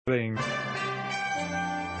From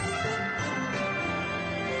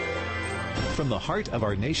the heart of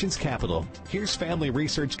our nation's capital, here's Family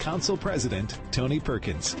Research Council President Tony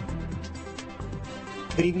Perkins.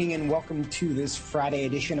 Good evening and welcome to this Friday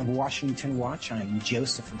edition of Washington Watch. I'm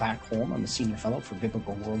Joseph Backholm. I'm a senior fellow for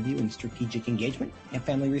Biblical Worldview and Strategic Engagement at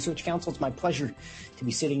Family Research Council. It's my pleasure to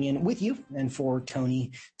be sitting in with you and for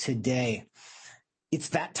Tony today. It's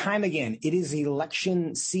that time again. It is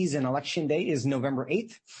election season. Election day is November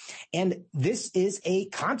 8th. And this is a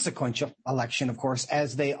consequential election, of course,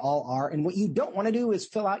 as they all are. And what you don't want to do is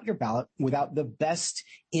fill out your ballot without the best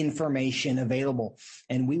information available.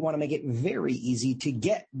 And we want to make it very easy to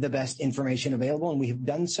get the best information available. And we have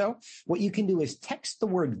done so. What you can do is text the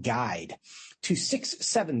word guide to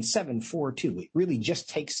 67742. It really just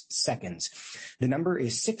takes seconds. The number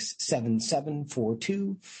is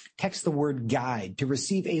 67742. Text the word guide to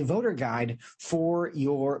receive a voter guide for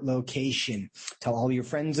your location. Tell all your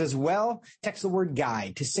friends as well. Text the word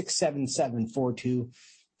guide to 67742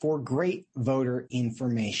 for great voter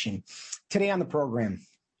information. Today on the program,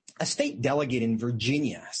 a state delegate in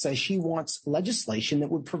Virginia says she wants legislation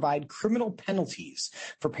that would provide criminal penalties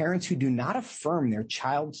for parents who do not affirm their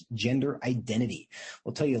child's gender identity.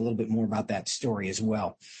 We'll tell you a little bit more about that story as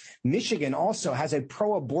well. Michigan also has a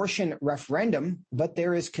pro-abortion referendum, but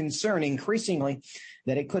there is concern increasingly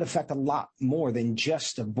that it could affect a lot more than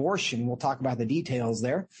just abortion. We'll talk about the details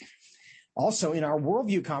there. Also, in our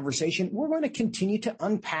worldview conversation, we're going to continue to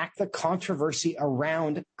unpack the controversy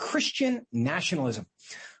around Christian nationalism.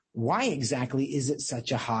 Why exactly is it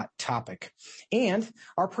such a hot topic? And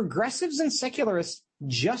are progressives and secularists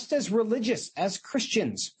just as religious as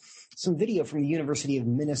Christians? Some video from the University of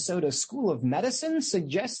Minnesota School of Medicine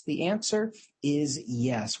suggests the answer is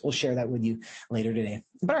yes. We'll share that with you later today.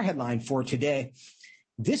 But our headline for today,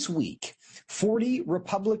 this week, 40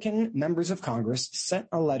 Republican members of Congress sent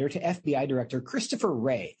a letter to FBI Director Christopher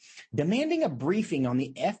Wray demanding a briefing on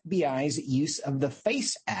the FBI's use of the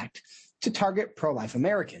FACE Act to target pro-life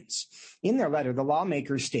Americans. In their letter, the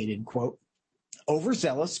lawmakers stated, quote,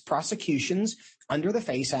 overzealous prosecutions under the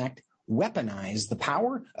FACE Act weaponize the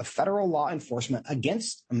power of federal law enforcement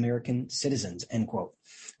against American citizens, end quote.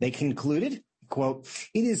 They concluded, quote,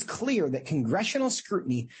 it is clear that congressional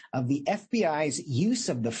scrutiny of the FBI's use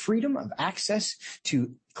of the Freedom of Access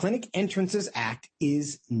to Clinic Entrances Act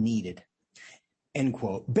is needed, end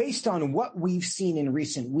quote. Based on what we've seen in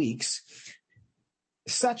recent weeks,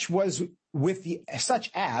 such as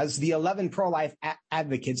the 11 pro-life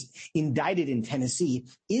advocates indicted in Tennessee,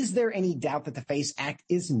 is there any doubt that the FACE Act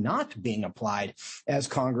is not being applied as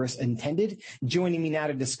Congress intended? Joining me now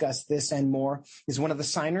to discuss this and more is one of the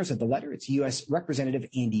signers of the letter. It's U.S. Representative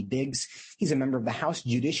Andy Biggs. He's a member of the House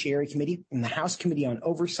Judiciary Committee and the House Committee on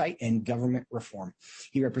Oversight and Government Reform.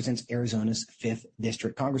 He represents Arizona's 5th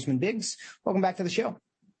District. Congressman Biggs, welcome back to the show.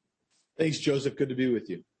 Thanks, Joseph. Good to be with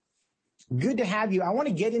you. Good to have you. I want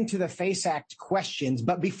to get into the FACE Act questions,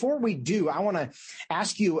 but before we do, I want to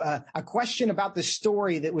ask you a question about the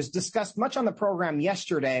story that was discussed much on the program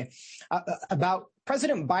yesterday about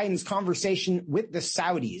President Biden's conversation with the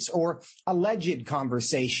Saudis, or alleged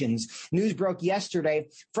conversations. News broke yesterday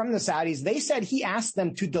from the Saudis. They said he asked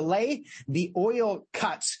them to delay the oil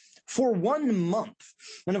cuts for 1 month.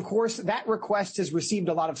 And of course, that request has received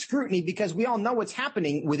a lot of scrutiny because we all know what's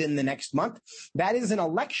happening within the next month. That is an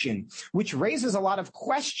election, which raises a lot of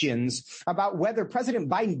questions about whether President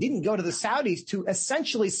Biden didn't go to the Saudis to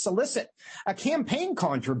essentially solicit a campaign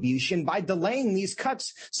contribution by delaying these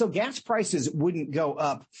cuts so gas prices wouldn't go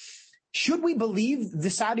up. Should we believe the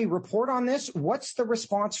Saudi report on this? What's the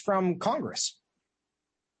response from Congress?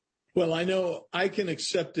 Well, I know I can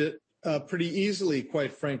accept it pretty easily,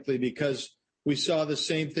 quite frankly, because we saw the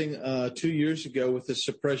same thing 2 years ago with the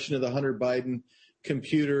suppression of the Hunter Biden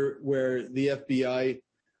computer, where the FBI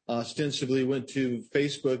ostensibly went to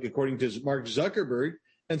Facebook, according to Mark Zuckerberg,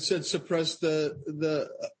 and said suppress the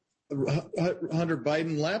Hunter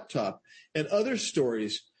Biden laptop and other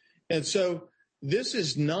stories. And so this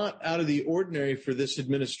is not out of the ordinary for this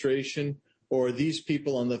administration or these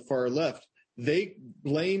people on the far left. They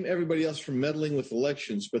blame everybody else for meddling with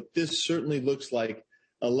elections, but this certainly looks like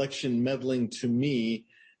election meddling to me.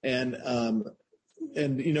 And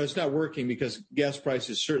you know, it's not working because gas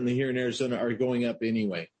prices certainly here in Arizona are going up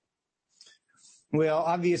anyway. Well,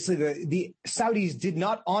 obviously, the Saudis did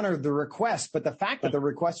not honor the request, but the fact that the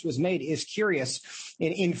request was made is curious.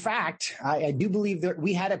 In fact, I do believe that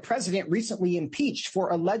we had a president recently impeached for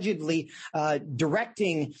allegedly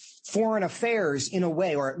directing foreign affairs in a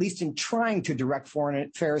way, or at least in trying to direct foreign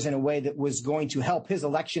affairs in a way that was going to help his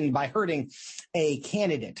election by hurting a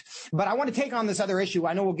candidate. But I want to take on this other issue.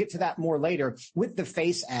 I know we'll get to that more later with the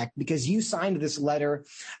FACE Act, because you signed this letter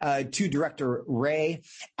to Director Wray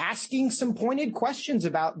asking some pointed questions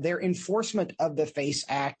about their enforcement of the FACE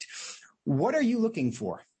Act. What are you looking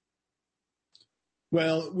for?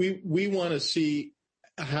 Well, we want to see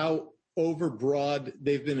how overbroad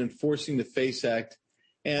they've been enforcing the FACE Act,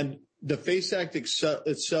 and the FACE Act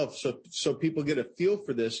itself, so people get a feel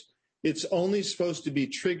for this. It's only supposed to be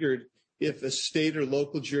triggered if a state or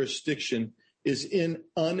local jurisdiction is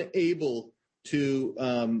unable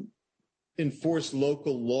to enforce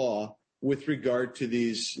local law with regard to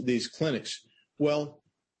these clinics. Well,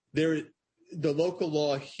 the local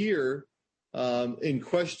law here in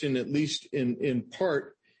question, at least in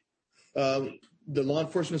part, the law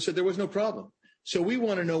enforcement said there was no problem. So we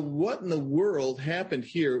want to know what in the world happened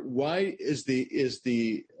here. Why is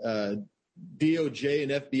the DOJ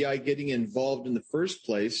and FBI getting involved in the first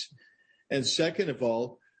place? And second of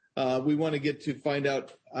all, we want to get to find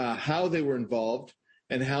out how they were involved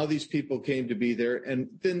and how these people came to be there. And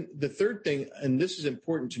then the third thing, and this is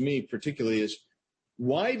important to me particularly, is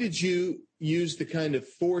why did you use the kind of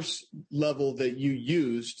force level that you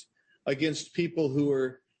used against people who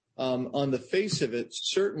are, on the face of it,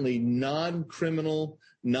 certainly non-criminal,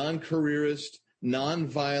 non-careerist,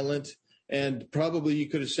 non-violent, and probably you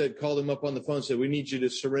could have said, called them up on the phone and said, we need you to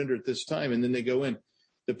surrender at this time, and then they go in.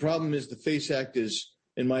 The problem is the FACE Act is,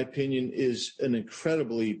 in my opinion, is an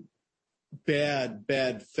incredibly bad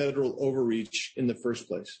federal overreach in the first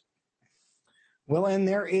place. Well, and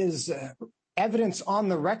there is evidence on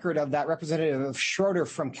the record of that Representative Schroeder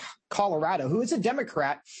from Colorado, who is a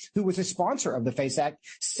Democrat, who was a sponsor of the FACE Act,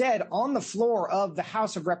 said on the floor of the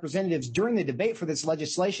House of Representatives during the debate for this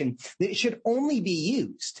legislation that it should only be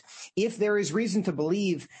used if there is reason to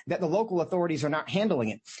believe that the local authorities are not handling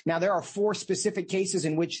it. Now, there are 4 specific cases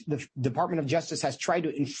in which the Department of Justice has tried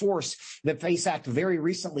to enforce the FACE Act very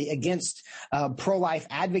recently against pro-life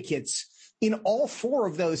advocates. In all 4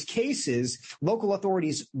 of those cases, local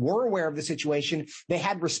authorities were aware of the situation. They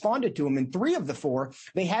had responded to them. In 3 of the 4,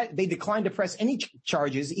 they declined to press any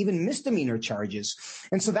charges, even misdemeanor charges.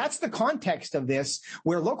 And so that's the context of this,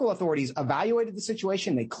 where local authorities evaluated the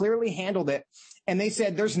situation. They clearly handled it. And they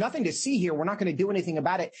said, there's nothing to see here. We're not going to do anything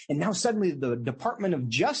about it. And now suddenly the Department of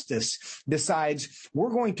Justice decides we're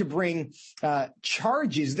going to bring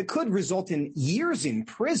charges that could result in years in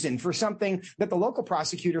prison for something that the local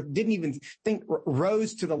prosecutor didn't even think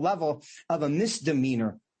rose to the level of a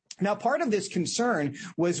misdemeanor. Now, part of this concern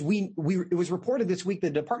was it was reported this week the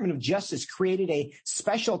Department of Justice created a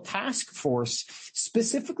special task force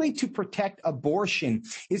specifically to protect abortion.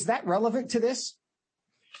 Is that relevant to this?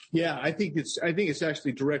 Yeah, I think it's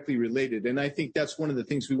actually directly related, and I think that's one of the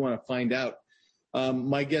things we want to find out.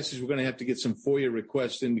 My guess is we're going to have to get some FOIA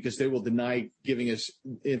requests in because they will deny giving us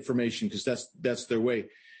information because that's their way.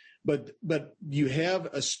 But you have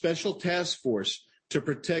a special task force to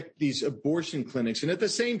protect these abortion clinics, and at the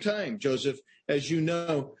same time, Joseph, as you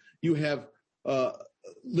know, you have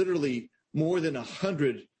literally more than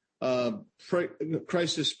 100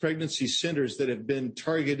 crisis pregnancy centers that have been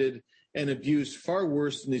targeted and abused far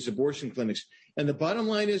worse than these abortion clinics. And the bottom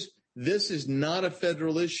line is this is not a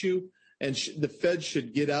federal issue, and the feds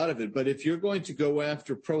should get out of it. But if you're going to go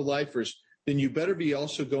after pro-lifers, then you better be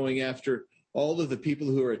also going after all of the people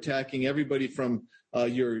who are attacking everybody from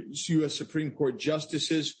your U.S. Supreme Court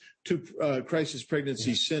justices to crisis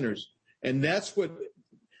pregnancy centers. And that's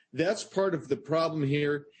part of the problem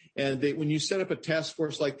here. And when you set up a task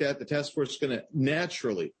force like that, the task force is going to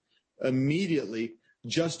naturally, immediately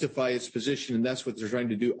justify its position, and that's what they're trying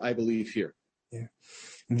to do, I believe, here. Yeah.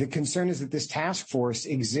 The concern is that this task force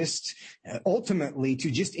exists ultimately to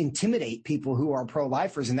just intimidate people who are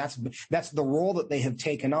pro-lifers, and that's the role that they have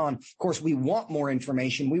taken on. Of course, we want more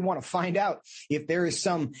information. We want to find out if there is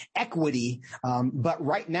some equity, but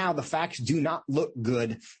right now the facts do not look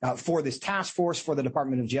good for this task force, for the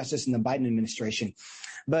Department of Justice and the Biden administration.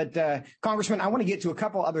 But Congressman, I want to get to a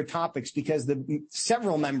couple other topics because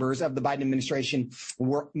several members of the Biden administration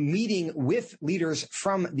were meeting with leaders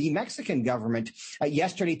from the Mexican government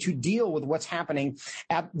yesterday to deal with what's happening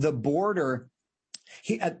at the border.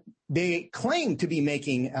 They claim to be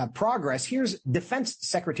making progress. Here's Defense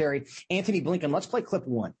Secretary Antony Blinken. Let's play clip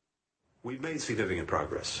 1. We've made significant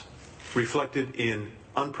progress, reflected in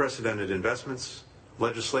unprecedented investments,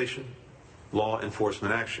 legislation, law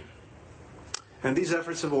enforcement action. And these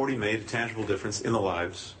efforts have already made a tangible difference in the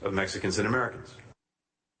lives of Mexicans and Americans.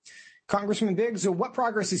 Congressman Biggs, what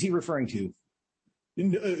progress is he referring to?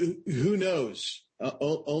 Who knows?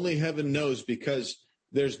 Only heaven knows, because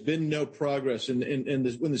there's been no progress. And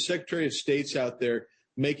when the Secretary of State's out there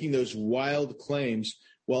making those wild claims,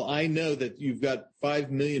 well, I know that you've got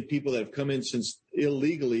 5 million people that have come in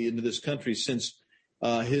illegally into this country since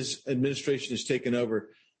his administration has taken over.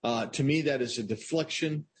 To me, that is a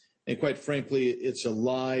deflection. And quite frankly, it's a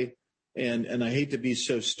lie. And I hate to be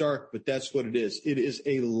so stark, but that's what it is. It is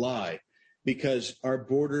a lie, because our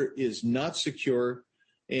border is not secure,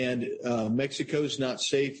 and Mexico's not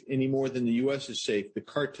safe any more than the U.S. is safe. The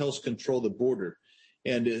cartels control the border.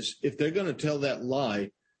 And if they're going to tell that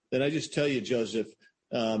lie, then I just tell you, Joseph,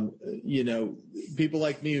 people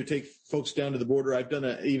like me who take folks down to the border, I've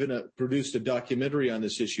produced a documentary on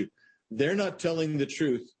this issue. They're not telling the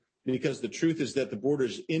truth, because the truth is that the border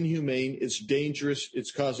is inhumane, it's dangerous,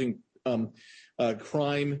 it's causing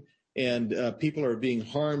crime, and people are being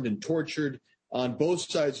harmed and tortured on both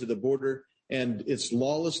sides of the border, and it's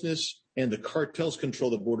lawlessness, and the cartels control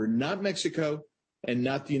the border, not Mexico and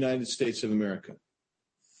not the United States of America.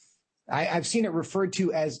 I've seen it referred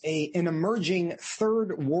to as an emerging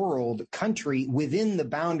third world country within the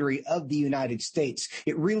boundary of the United States.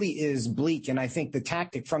 It really is bleak, and I think the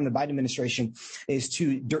tactic from the Biden administration is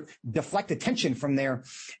to deflect attention from there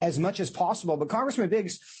as much as possible. But Congressman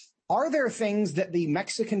Biggs, are there things that the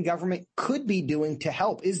Mexican government could be doing to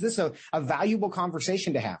help? Is this a valuable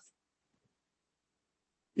conversation to have?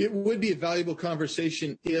 It would be a valuable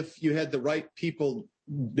conversation if you had the right people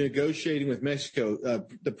negotiating with Mexico.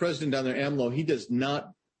 The president down there, AMLO, he does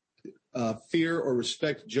not fear or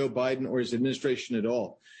respect Joe Biden or his administration at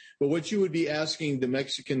all. But what you would be asking the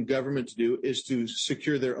Mexican government to do is to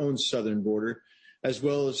secure their own southern border, as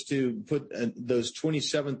well as to put those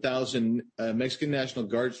 27,000 Mexican National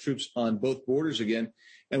Guard troops on both borders again.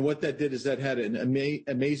 And what that did is that had an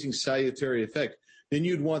amazing salutary effect. Then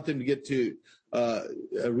you'd want them to get to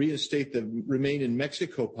reinstate the Remain in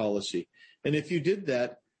Mexico policy. And if you did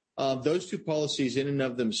that, those two policies in and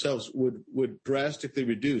of themselves would drastically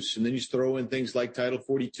reduce. And then you throw in things like Title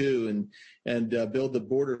 42 and build the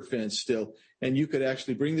border fence still. And you could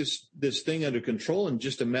actually bring this thing under control in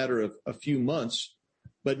just a matter of a few months,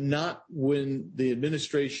 but not when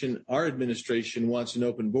our administration wants an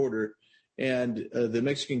open border. And the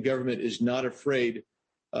Mexican government is not afraid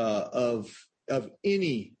of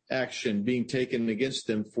any action being taken against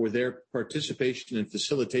them for their participation and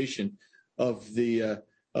facilitation of the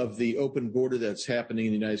open border that's happening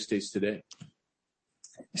in the United States today.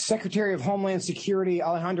 Secretary of Homeland Security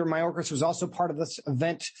Alejandro Mayorkas was also part of this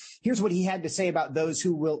event. Here's what he had to say about those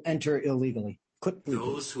who will enter illegally.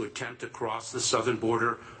 Those who attempt to cross the southern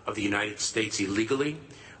border of the United States illegally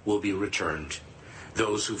will be returned.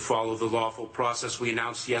 Those who follow the lawful process we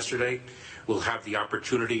announced yesterday will have the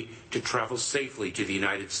opportunity to travel safely to the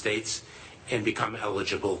United States and become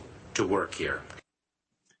eligible to work here.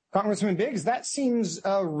 Congressman Biggs, that seems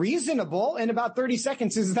reasonable in about 30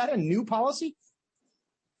 seconds. Is that a new policy?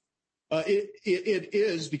 It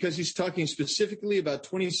is, because he's talking specifically about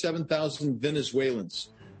 27,000 Venezuelans.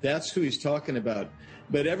 That's who he's talking about.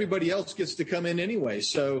 But everybody else gets to come in anyway.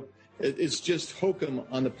 So it's just hokum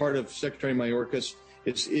on the part of Secretary Mayorkas.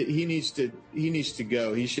 He needs to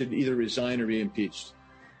go. He should either resign or be impeached.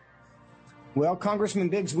 Well, Congressman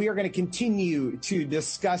Biggs, we are going to continue to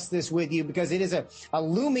discuss this with you because it is a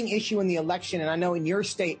looming issue in the election. And I know in your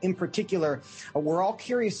state in particular, we're all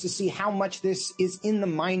curious to see how much this is in the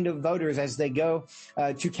mind of voters as they go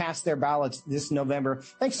to cast their ballots this November.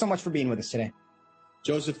 Thanks so much for being with us today.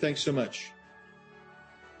 Joseph, thanks so much.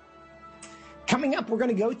 Coming up, we're going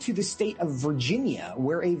to go to the state of Virginia,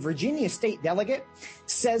 where a Virginia state delegate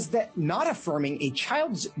says that not affirming a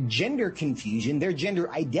child's gender confusion, their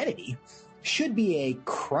gender identity, should be a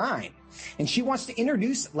crime. And she wants to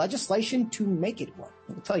introduce legislation to make it one.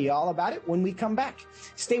 We'll tell you all about it when we come back.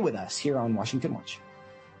 Stay with us here on Washington Watch.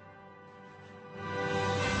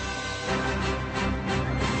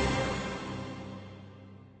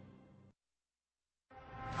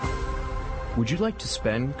 Would you like to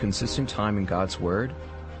spend consistent time in God's Word?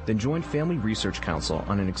 Then join Family Research Council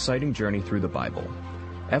on an exciting journey through the Bible.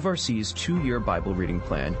 FRC's 2-year Bible reading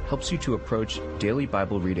plan helps you to approach daily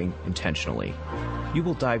Bible reading intentionally. You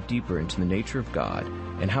will dive deeper into the nature of God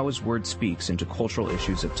and how His Word speaks into cultural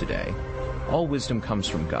issues of today. All wisdom comes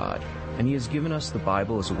from God, and He has given us the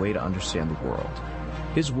Bible as a way to understand the world.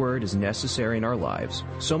 His Word is necessary in our lives,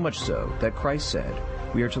 so much so that Christ said,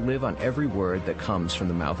 we are to live on every word that comes from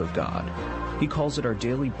the mouth of God. He calls it our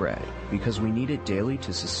daily bread because we need it daily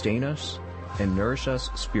to sustain us, and nourish us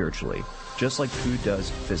spiritually, just like food does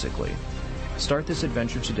physically. Start this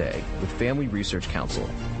adventure today with Family Research Council.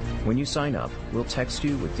 When you sign up, we'll text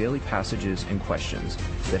you with daily passages and questions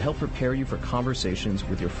that help prepare you for conversations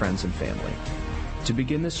with your friends and family. To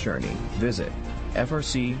begin this journey, visit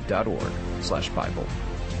frc.org/Bible.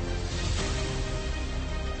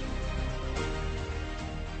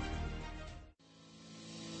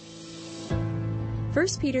 1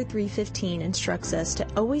 Peter 3:15 instructs us to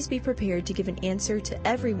always be prepared to give an answer to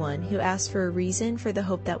everyone who asks for a reason for the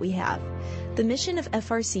hope that we have. The mission of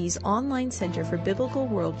FRC's online Center for Biblical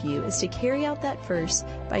Worldview is to carry out that verse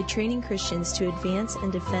by training Christians to advance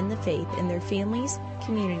and defend the faith in their families,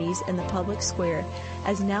 communities, and the public square,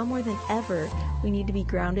 as now more than ever we need to be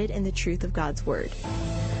grounded in the truth of God's Word.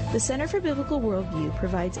 The Center for Biblical Worldview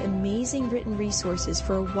provides amazing written resources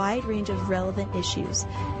for a wide range of relevant issues,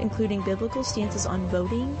 including biblical stances on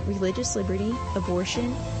voting, religious liberty,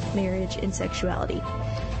 abortion, marriage, and sexuality.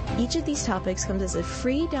 Each of these topics comes as a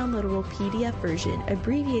free downloadable PDF version,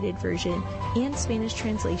 abbreviated version, and Spanish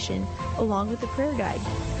translation, along with the prayer guide.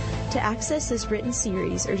 To access this written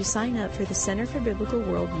series or to sign up for the Center for Biblical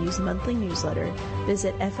Worldview's monthly newsletter,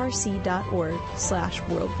 visit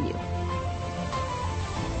frc.org/worldview.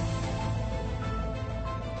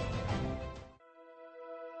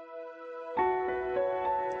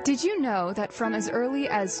 Did you know that from as early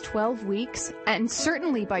as 12 weeks, and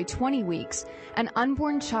certainly by 20 weeks, an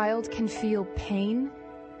unborn child can feel pain?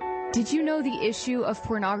 Did you know the issue of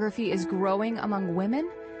pornography is growing among women?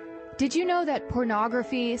 Did you know that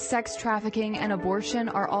pornography, sex trafficking, and abortion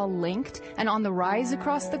are all linked and on the rise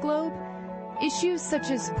across the globe? Issues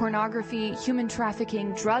such as pornography, human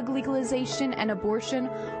trafficking, drug legalization, and abortion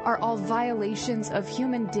are all violations of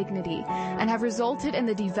human dignity and have resulted in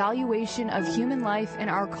the devaluation of human life in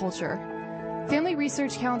our culture. Family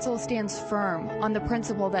Research Council stands firm on the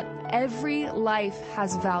principle that every life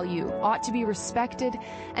has value, ought to be respected,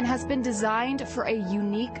 and has been designed for a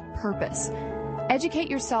unique purpose.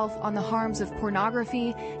 Educate yourself on the harms of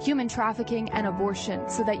pornography, human trafficking, and abortion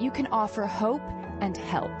so that you can offer hope and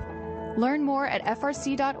help. Learn more at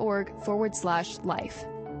frc.org/life.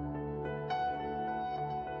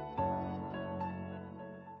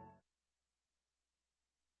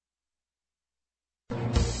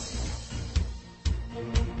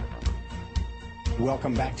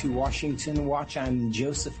 Welcome back to Washington Watch. I'm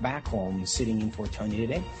Joseph Backholm, sitting in for Tony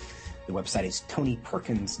today. The website is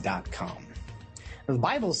tonyperkins.com. The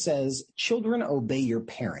Bible says, children obey your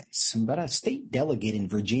parents, but a state delegate in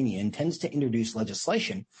Virginia intends to introduce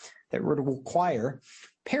legislation that would require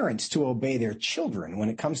parents to obey their children when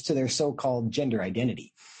it comes to their so-called gender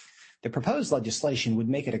identity. The proposed legislation would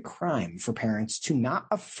make it a crime for parents to not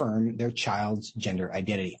affirm their child's gender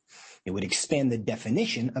identity. It would expand the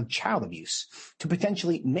definition of child abuse to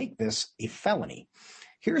potentially make this a felony.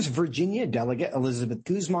 Here's Virginia Delegate Elizabeth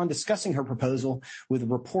Guzman discussing her proposal with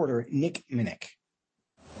reporter Nick Minnick.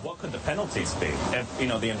 What could the penalties be if,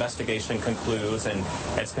 the investigation concludes and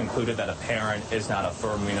it's concluded that a parent is not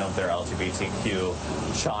affirming of their LGBTQ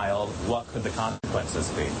child? What could the consequences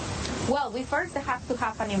be? Well, we first have to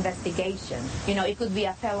have an investigation. It could be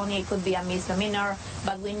a felony, it could be a misdemeanor,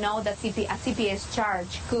 but we know that a CPS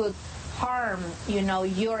charge could harm,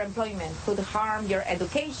 your employment, could harm your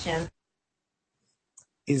education.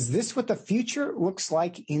 Is this what the future looks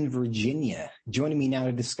like in Virginia? Joining me now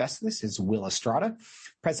to discuss this is Will Estrada,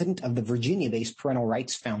 president of the Virginia-based Parental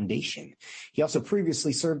Rights Foundation. He also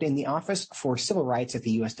previously served in the Office for Civil Rights at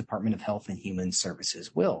the U.S. Department of Health and Human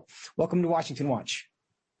Services. Will, welcome to Washington Watch.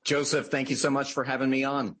 Joseph, thank you so much for having me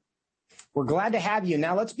on. We're glad to have you.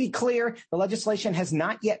 Now, let's be clear. The legislation has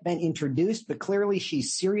not yet been introduced, but clearly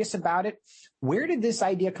she's serious about it. Where did this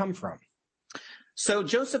idea come from? So,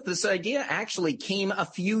 Joseph, this idea actually came a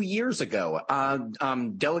few years ago.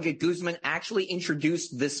 Delegate Guzman actually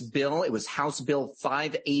introduced this bill. It was House Bill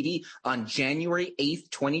 580 on January 8th,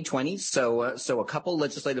 2020. So a couple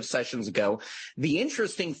legislative sessions ago. The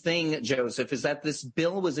interesting thing, Joseph, is that this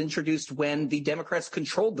bill was introduced when the Democrats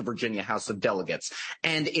controlled the Virginia House of Delegates.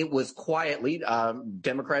 And it was quietly,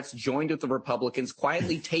 Democrats joined with the Republicans,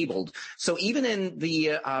 quietly tabled. So even in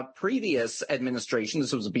the previous administration,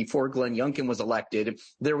 this was before Glenn Youngkin was elected,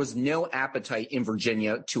 there was no appetite in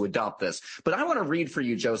Virginia to adopt this. But I want to read for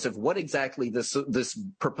you, Joseph, what exactly this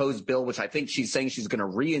proposed bill, which I think she's saying she's going to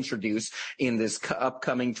reintroduce in this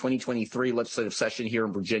upcoming 2023 legislative session here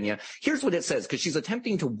in Virginia. Here's what it says, because she's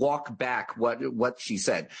attempting to walk back what she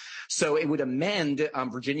said. So it would amend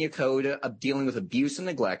Virginia Code of dealing with abuse and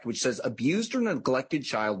neglect, which says abused or neglected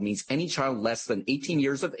child means any child less than 18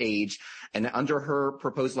 years of age. And under her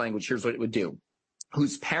proposed language, here's what it would do.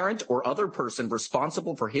 whose parent or other person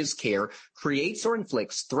responsible for his care creates or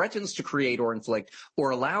inflicts, threatens to create or inflict,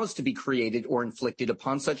 or allows to be created or inflicted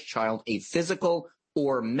upon such child a physical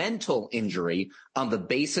or mental injury on the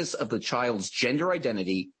basis of the child's gender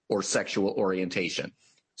identity or sexual orientation.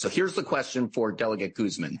 So here's the question for Delegate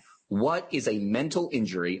Guzman. What is a mental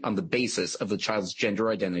injury on the basis of the child's gender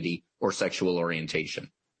identity or sexual orientation?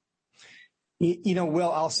 You know,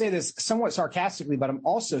 Will, I'll say this somewhat sarcastically, but I'm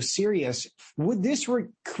also serious. Would this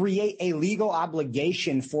create a legal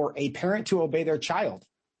obligation for a parent to obey their child?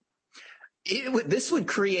 This would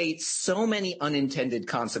create so many unintended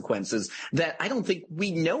consequences that I don't think we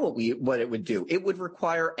know what it would do. It would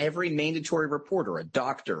require every mandatory reporter, a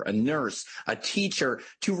doctor, a nurse, a teacher,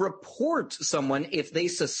 to report someone if they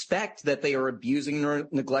suspect that they are abusing or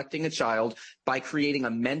neglecting a child by creating a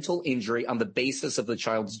mental injury on the basis of the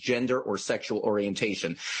child's gender or sexual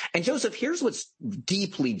orientation. And Joseph, here's what's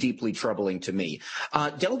deeply, deeply troubling to me.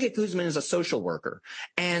 Delegate Guzman is a social worker,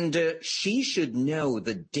 and she should know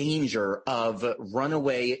the danger of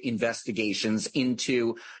runaway investigations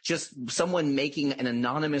into just someone making an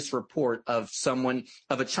anonymous report of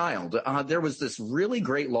a child. There was this really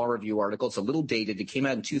great law review article. It's a little dated. It came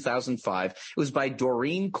out in 2005. It was by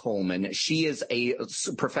Doreen Coleman. She is a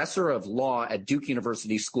professor of law at Duke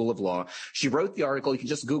University School of Law. She wrote the article. You can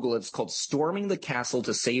just Google it. It's called Storming the Castle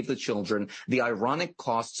to Save the Children, The Ironic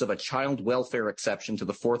Costs of a Child Welfare Exception to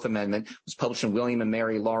the Fourth Amendment. It was published in William and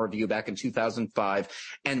Mary Law Review back in 2005.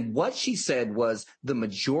 And what she said was the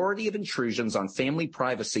majority of intrusions on family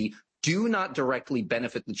privacy do not directly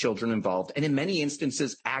benefit the children involved, and in many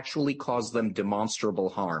instances actually cause them demonstrable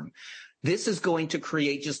harm. This is going to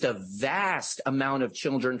create just a vast amount of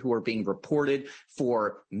children who are being reported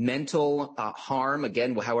for mental harm,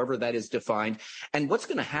 again, however that is defined. And what's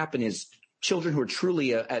going to happen is children who are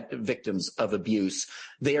truly victims of abuse,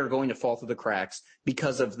 they are going to fall through the cracks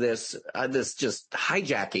because of this just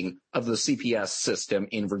hijacking of the CPS system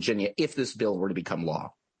in Virginia if this bill were to become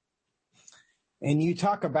law. And you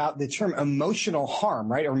talk about the term emotional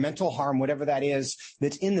harm, right, or mental harm, whatever that is,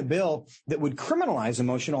 that's in the bill that would criminalize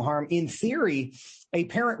emotional harm. In theory, a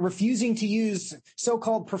parent refusing to use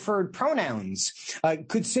so-called preferred pronouns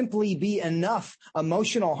could simply be enough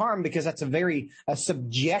emotional harm, because that's a very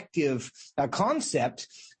subjective concept,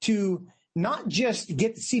 to not just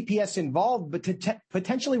get the CPS involved, but to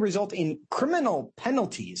potentially result in criminal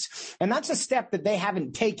penalties. And that's a step that they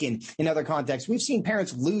haven't taken in other contexts. We've seen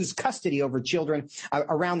parents lose custody over children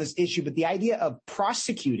around this issue, but the idea of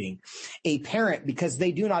prosecuting a parent because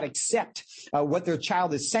they do not accept what their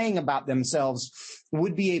child is saying about themselves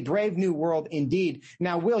would be a brave new world indeed.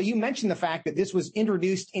 Now, Will, you mentioned the fact that this was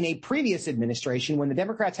introduced in a previous administration when the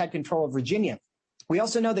Democrats had control of Virginia. We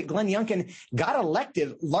also know that Glenn Youngkin got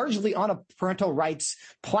elected largely on a parental rights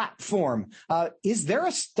platform. Is there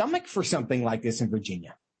a stomach for something like this in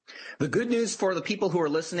Virginia? The good news for the people who are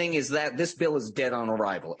listening is that this bill is dead on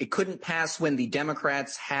arrival. It couldn't pass when the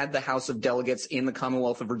Democrats had the House of Delegates in the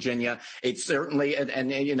Commonwealth of Virginia. It certainly,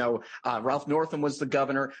 Ralph Northam was the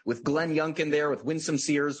governor, with Glenn Youngkin there, with Winsome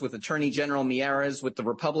Sears, with Attorney General Miyares, with the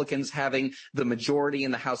Republicans having the majority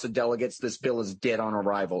in the House of Delegates. This bill is dead on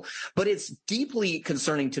arrival. But it's deeply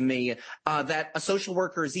concerning to me that a social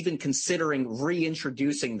worker is even considering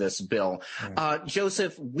reintroducing this bill. Right.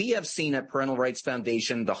 Joseph, we have seen at Parental Rights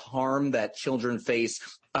Foundation the harm that children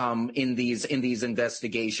face in these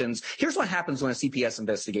investigations. Here's what happens when a CPS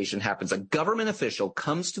investigation happens. A government official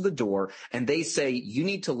comes to the door and they say, you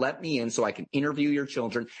need to let me in so I can interview your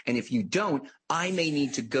children. And if you don't, I may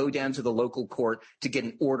need to go down to the local court to get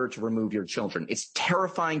an order to remove your children. It's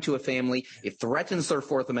terrifying to a family. It threatens their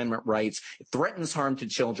Fourth Amendment rights. It threatens harm to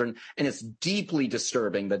children. And it's deeply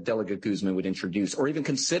disturbing that Delegate Guzman would introduce or even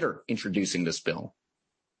consider introducing this bill.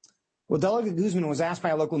 Well, Delegate Guzman was asked by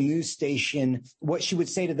a local news station what she would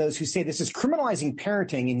say to those who say this is criminalizing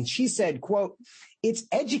parenting. And she said, quote, it's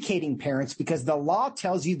educating parents because the law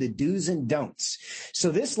tells you the do's and don'ts.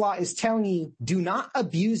 So this law is telling you do not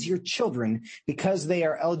abuse your children because they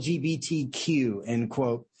are LGBTQ, end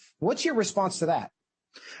quote. What's your response to that?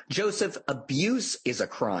 Joseph, abuse is a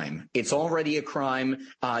crime. It's already a crime.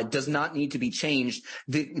 It does not need to be changed.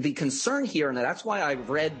 The concern here, and that's why I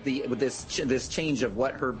read this change of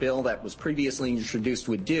what her bill that was previously introduced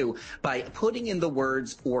would do, by putting in the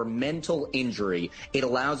words or mental injury, it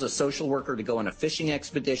allows a social worker to go on a fishing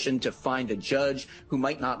expedition to find a judge who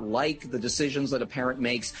might not like the decisions that a parent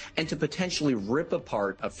makes and to potentially rip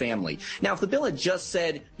apart a family. Now, if the bill had just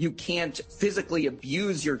said you can't physically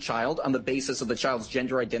abuse your child on the basis of the child's gender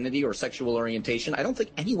gender identity or sexual orientation, I don't think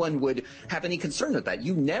anyone would have any concern with that.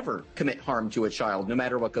 You never commit harm to a child, no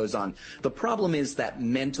matter what goes on. The problem is that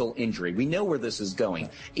mental injury. We know where this is going.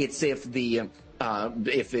 It's if the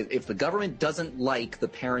government doesn't like the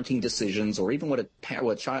parenting decisions or even what a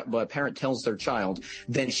parent tells their child,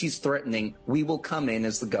 then she's threatening, we will come in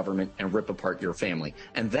as the government and rip apart your family.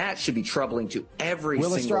 And that should be troubling to every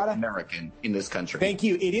single American in this country. Thank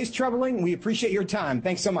you. It is troubling. We appreciate your time.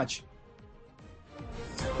 Thanks so much.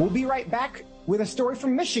 We'll be right back with a story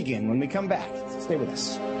from Michigan when we come back. Stay with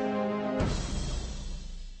us.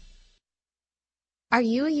 Are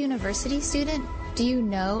you a university student? Do you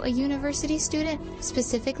know a university student,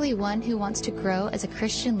 specifically one who wants to grow as a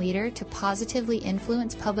Christian leader to positively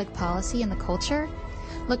influence public policy and the culture?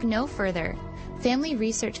 Look no further. Family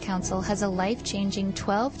Research Council has a life-changing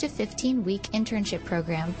 12 to 15-week internship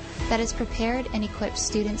program that has prepared and equipped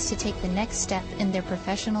students to take the next step in their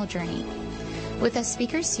professional journey. With a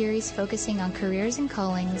speaker series focusing on careers and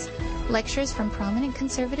callings, lectures from prominent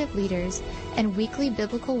conservative leaders, and weekly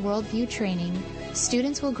biblical worldview training,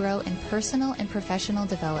 students will grow in personal and professional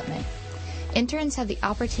development. Interns have the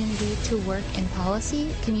opportunity to work in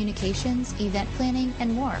policy, communications, event planning,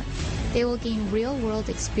 and more. They will gain real-world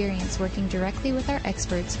experience working directly with our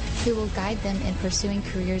experts who will guide them in pursuing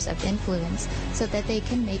careers of influence so that they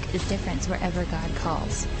can make a difference wherever God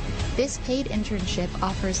calls. This paid internship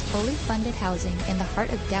offers fully funded housing in the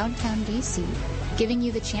heart of downtown D.C., giving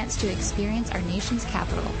you the chance to experience our nation's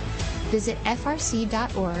capital. Visit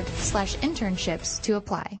frc.org/internships to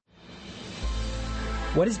apply.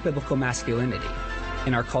 What is biblical masculinity?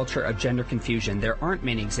 In our culture of gender confusion, there aren't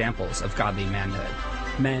many examples of godly manhood.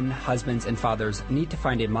 Men, husbands, and fathers need to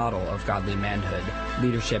find a model of godly manhood,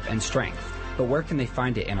 leadership, and strength. But where can they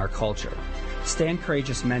find it in our culture? Stand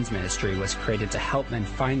Courageous Men's Ministry was created to help men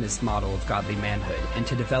find this model of godly manhood and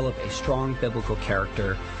to develop a strong biblical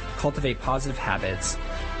character, cultivate positive habits,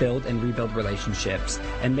 build and rebuild relationships,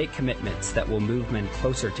 and make commitments that will move men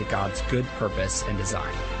closer to God's good purpose and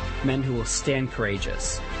design. Men who will stand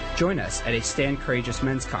courageous. Join us at a Stand Courageous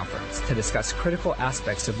Men's Conference to discuss critical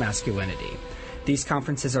aspects of masculinity. These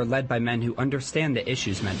conferences are led by men who understand the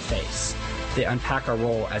issues men face. They unpack our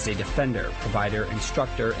role as a defender, provider,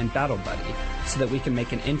 instructor, and battle buddy so that we can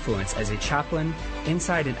make an influence as a chaplain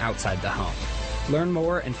inside and outside the home. Learn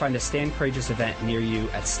more and find a Stand Courageous event near you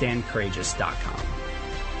at standcourageous.com.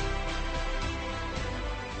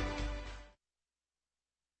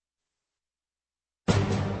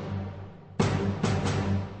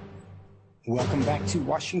 Welcome back to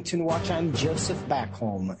Washington Watch. I'm Joseph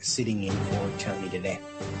Backholm, sitting in for Tony today.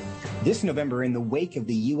 This November, in the wake of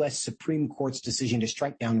the U.S. Supreme Court's decision to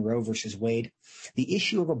strike down Roe versus Wade, the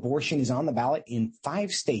issue of abortion is on the ballot in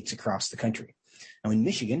 5 states across the country. Now, in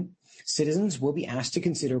Michigan, citizens will be asked to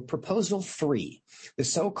consider Proposal 3, the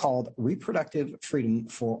so-called Reproductive Freedom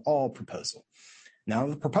for All proposal. Now,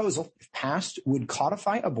 the proposal, if passed, would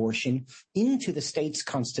codify abortion into the state's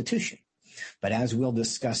constitution. But as we'll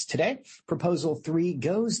discuss today, Proposal 3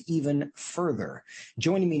 goes even further.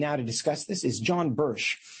 Joining me now to discuss this is John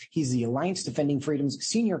Bursch. He's the Alliance Defending Freedom's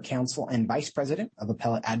Senior Counsel and Vice President of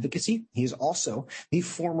Appellate Advocacy. He is also the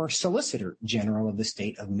former Solicitor General of the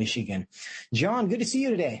state of Michigan. John, good to see you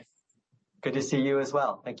today. Good to see you as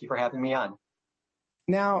well. Thank you for having me on.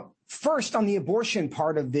 Now, first on the abortion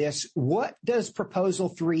part of this, what does Proposal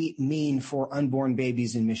 3 mean for unborn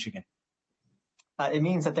babies in Michigan? It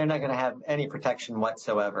means that they're not going to have any protection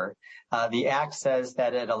whatsoever. The act says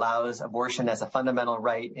that it allows abortion as a fundamental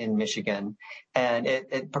right in Michigan, and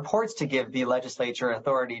it purports to give the legislature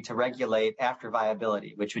authority to regulate after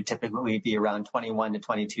viability, which would typically be around 21 to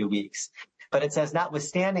 22 weeks. But it says,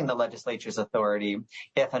 notwithstanding the legislature's authority,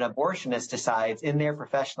 if an abortionist decides in their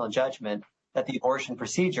professional judgment that the abortion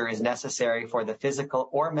procedure is necessary for the physical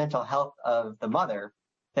or mental health of the mother,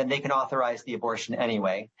 then they can authorize the abortion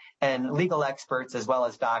anyway. And legal experts, as well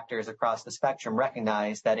as doctors across the spectrum,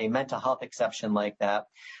 recognize that a mental health exception like that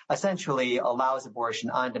essentially allows abortion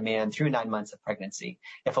on demand through 9 months of pregnancy.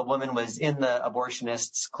 If a woman was in the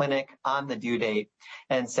abortionist's clinic on the due date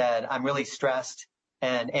and said, I'm really stressed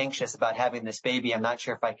and anxious about having this baby, I'm not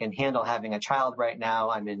sure if I can handle having a child right now,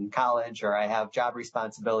 I'm in college or I have job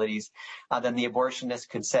responsibilities, then the abortionist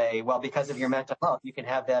could say, well, because of your mental health, you can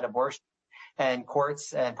have that abortion. And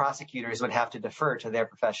courts and prosecutors would have to defer to their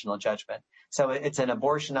professional judgment. So it's an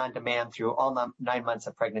abortion on demand through all 9 months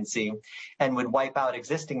of pregnancy and would wipe out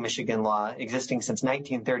existing Michigan law, existing since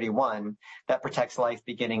 1931, that protects life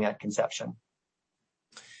beginning at conception.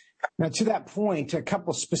 Now, to that point, a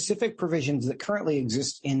couple specific provisions that currently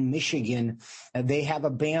exist in Michigan. They have a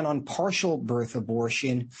ban on partial birth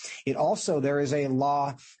abortion. There is a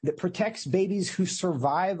law that protects babies who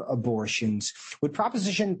survive abortions. Would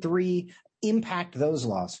Proposition 3 impact those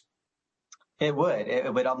laws? It would.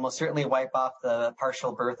 It would almost certainly wipe off the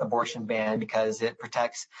partial birth abortion ban because it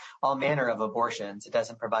protects all manner of abortions. It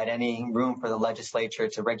doesn't provide any room for the legislature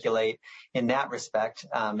to regulate in that respect.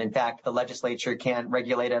 In fact, the legislature can't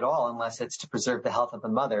regulate at all unless it's to preserve the health of the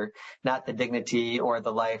mother, not the dignity or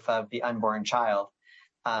the life of the unborn child.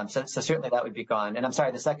 So certainly that would be gone. And I'm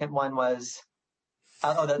sorry, the second one was,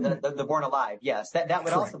 the born alive. Yes, that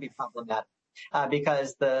would also be problematic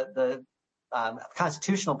because the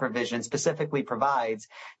constitutional provision specifically provides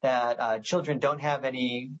that children don't have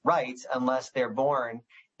any rights unless they're born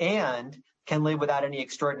and can live without any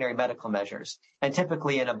extraordinary medical measures. And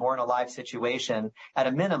typically in a born alive situation, at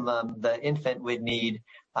a minimum, the infant would need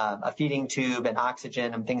a feeding tube and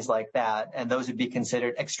oxygen and things like that. And those would be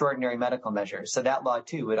considered extraordinary medical measures. So that law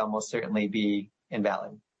too would almost certainly be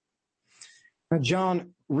invalid. Now,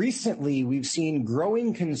 John, recently we've seen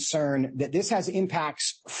growing concern that this has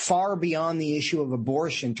impacts far beyond the issue of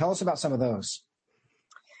abortion. Tell us about some of those.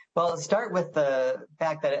 Well, let's start with the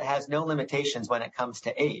fact that it has no limitations when it comes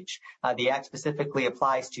to age. The Act specifically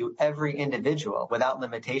applies to every individual without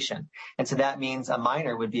limitation. And so that means a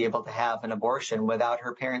minor would be able to have an abortion without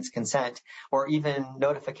her parents' consent or even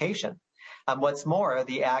notification. What's more,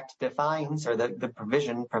 the Act defines, or the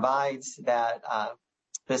provision provides that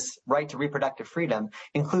this right to reproductive freedom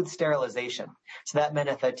includes sterilization. So that meant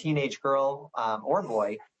if a teenage girl or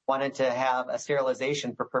boy wanted to have a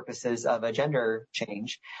sterilization for purposes of a gender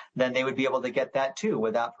change, then they would be able to get that too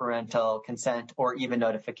without parental consent or even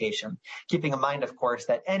notification. Keeping in mind, of course,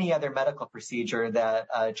 that any other medical procedure that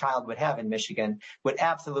a child would have in Michigan would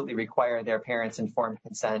absolutely require their parents' informed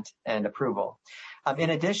consent and approval.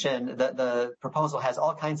 In addition, the proposal has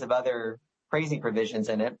all kinds of other crazy provisions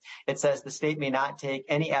in it. It says the state may not take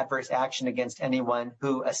any adverse action against anyone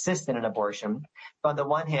who assists in an abortion. On the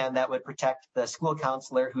one hand, that would protect the school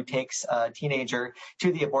counselor who takes a teenager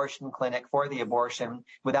to the abortion clinic for the abortion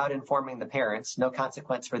without informing the parents, no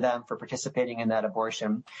consequence for them for participating in that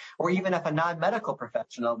abortion. Or even if a non-medical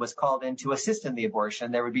professional was called in to assist in the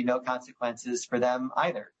abortion, there would be no consequences for them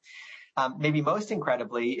either. Maybe most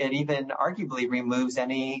incredibly, it even arguably removes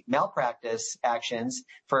any malpractice actions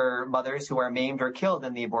for mothers who are maimed or killed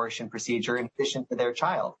in the abortion procedure in addition to their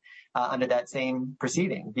child under that same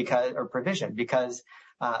provision, because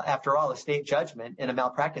after all, a state judgment in a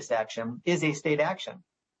malpractice action is a state action.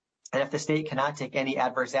 And if the state cannot take any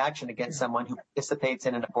adverse action against someone who participates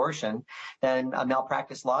in an abortion, then a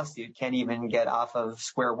malpractice lawsuit can't even get off of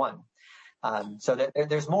square one. So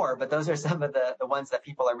there's more, but those are some of the ones that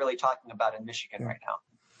people are really talking about in Michigan right now.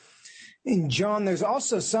 And John, there's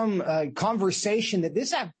also some conversation that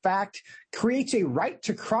this, in fact, creates a right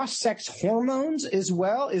to cross-sex hormones as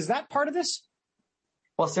well. Is that part of this?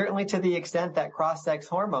 Well, certainly to the extent that cross-sex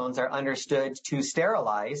hormones are understood to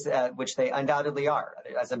sterilize, which they undoubtedly are,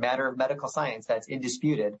 as a matter of medical science, that's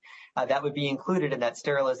indisputed, that would be included in that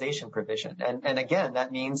sterilization provision. And again,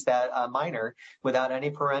 that means that a minor, without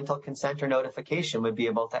any parental consent or notification, would be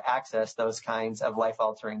able to access those kinds of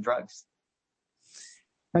life-altering drugs.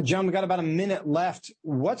 Now, John, we've got about a minute left.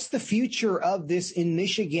 What's the future of this in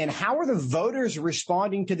Michigan? How are the voters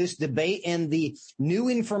responding to this debate and the new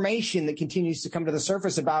information that continues to come to the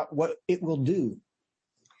surface about what it will do?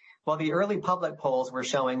 Well, the early public polls were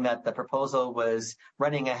showing that the proposal was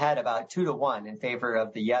running ahead about 2-1 in favor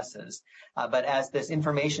of the yeses. But as this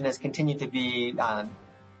information has continued to be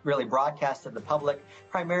really broadcast to the public,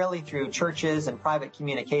 primarily through churches and private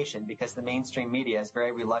communication, because the mainstream media is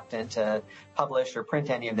very reluctant to publish or print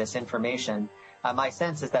any of this information. My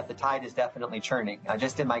sense is that the tide is definitely churning.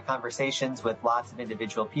 Just in my conversations with lots of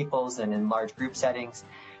individual peoples and in large group settings,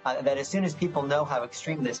 that as soon as people know how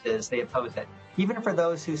extreme this is, they oppose it. Even for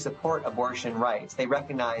those who support abortion rights, they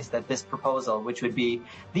recognize that this proposal, which would be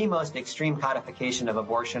the most extreme codification of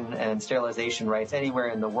abortion and sterilization rights anywhere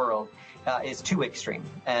in the world, is too extreme.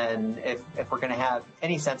 And if we're going to have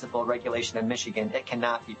any sensible regulation in Michigan, it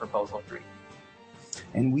cannot be Proposal 3.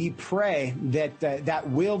 And we pray that that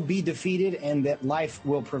will be defeated and that life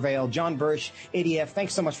will prevail. John Bursch, ADF,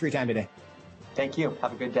 thanks so much for your time today. Thank you.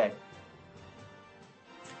 Have a good day.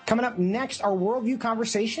 Coming up next, our Worldview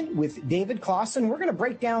conversation with David Clausen. We're going to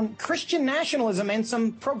break down Christian nationalism and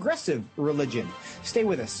some progressive religion. Stay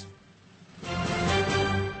with us.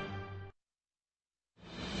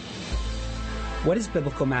 What is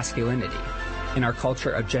biblical masculinity? In our culture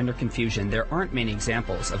of gender confusion, there aren't many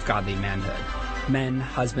examples of godly manhood. Men,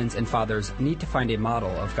 husbands, and fathers need to find a model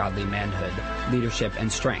of godly manhood, leadership,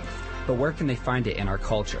 and strength. But where can they find it in our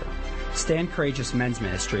culture? Stand Courageous Men's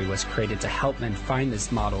Ministry was created to help men find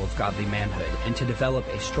this model of godly manhood and to develop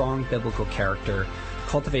a strong biblical character,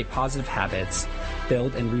 cultivate positive habits,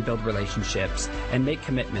 build and rebuild relationships, and make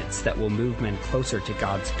commitments that will move men closer to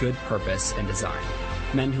God's good purpose and design.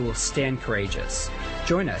 Men who will stand courageous.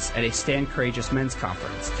 Join us at a Stand Courageous Men's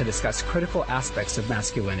Conference to discuss critical aspects of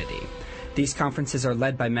masculinity. These conferences are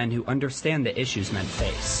led by men who understand the issues men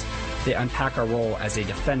face. They unpack our role as a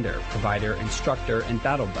defender, provider, instructor, and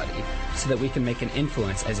battle buddy so that we can make an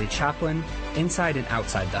influence as a chaplain inside and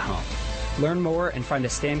outside the home. Learn more and find a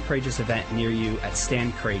Stand Courageous event near you at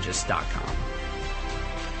standcourageous.com.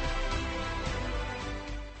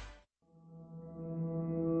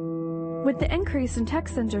 With the increase in tech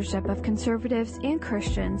censorship of conservatives and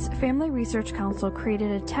Christians, Family Research Council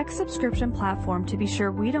created a tech subscription platform to be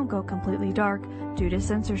sure we don't go completely dark due to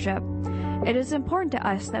censorship. It is important to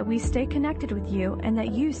us that we stay connected with you and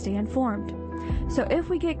that you stay informed. So if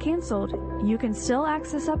we get canceled, you can still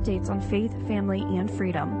access updates on faith, family, and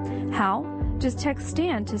freedom. How? Just text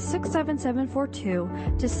STAND to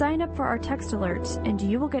 67742 to sign up for our text alerts, and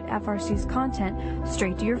you will get FRC's content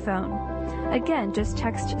straight to your phone. Again, just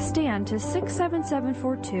text STAND to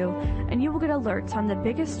 67742 and you will get alerts on the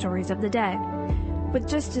biggest stories of the day. With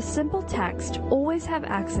just a simple text, always have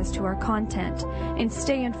access to our content and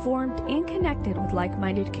stay informed and connected with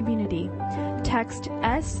like-minded community. Text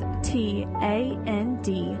STAND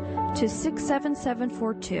to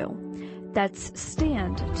 67742. That's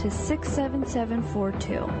STAND to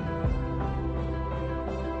 67742.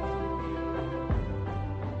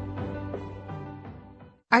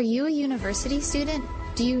 Are you a university student?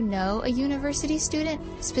 Do you know a university student,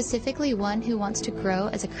 specifically one who wants to grow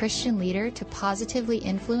as a Christian leader to positively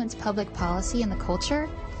influence public policy and the culture?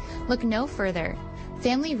 Look no further.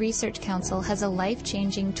 Family Research Council has a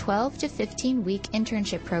life-changing 12 to 15-week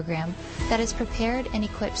internship program that has prepared and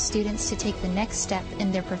equipped students to take the next step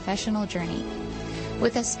in their professional journey.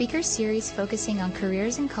 With a speaker series focusing on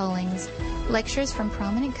careers and callings, lectures from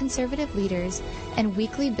prominent conservative leaders, and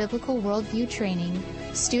weekly biblical worldview training,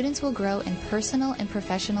 students will grow in personal and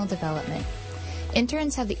professional development.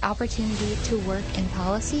 Interns have the opportunity to work in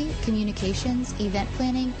policy, communications, event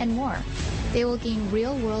planning, and more. They will gain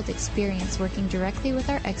real-world experience working directly with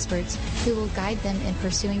our experts who will guide them in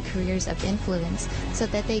pursuing careers of influence so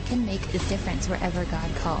that they can make a difference wherever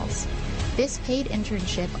God calls. This paid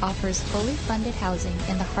internship offers fully funded housing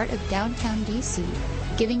in the heart of downtown D.C.,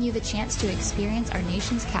 giving you the chance to experience our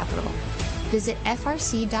nation's capital. Visit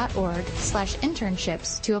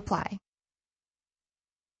frc.org/internships to apply.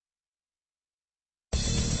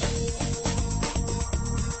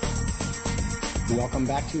 Welcome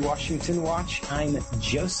back to Washington Watch. I'm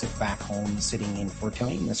Joseph Backholm, sitting in for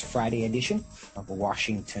Tony in this Friday edition of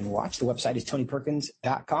Washington Watch. The website is tonyperkins.com.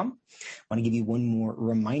 I want to give you one more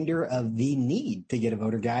reminder of the need to get a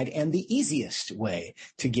voter guide and the easiest way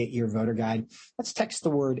to get your voter guide. Let's text the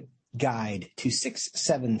word guide to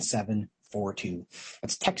 67742.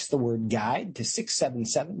 Let's text the word guide to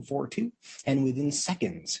 67742, and within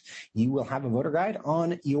seconds, you will have a voter guide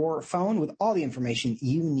on your phone with all the information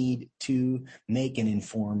you need to make an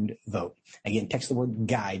informed vote. Again, text the word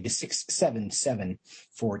guide to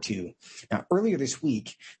 67742. Now, earlier this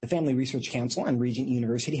week, the Family Research Council and Regent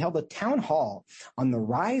University held a town hall on the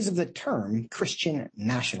rise of the term Christian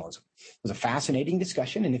nationalism. It was a fascinating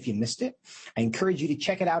discussion, and if you missed it, I encourage you to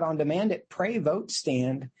check it out on demand at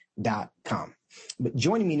PrayVoteStand.com. But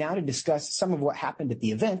joining me now to discuss some of what happened at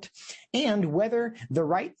the event and whether the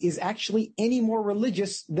right is actually any more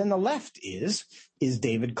religious than the left is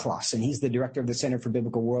David Closson. He's the director of the Center for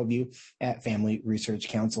Biblical Worldview at Family Research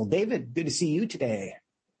Council. David, good to see you today.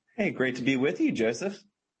 Hey, great to be with you, Joseph.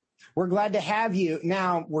 We're glad to have you.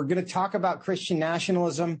 Now, we're going to talk about Christian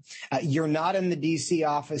nationalism. You're not in the D.C.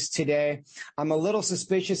 office today. I'm a little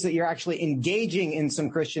suspicious that you're actually engaging in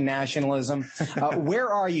some Christian nationalism. Where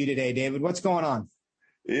are you today, David? What's going on?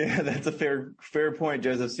 Yeah, that's a fair point,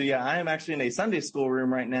 Joseph. So, yeah, I am actually in a Sunday school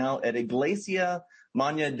room right now at Iglesia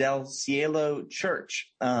Mañana del Cielo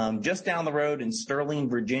Church, just down the road in Sterling,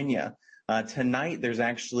 Virginia. Tonight, there's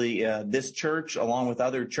actually this church, along with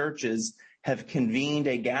other churches, have convened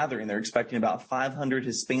a gathering. They're expecting about 500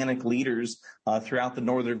 Hispanic leaders throughout the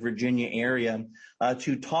Northern Virginia area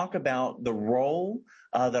to talk about the role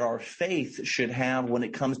that our faith should have when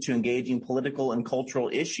it comes to engaging political and cultural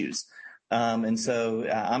issues. And so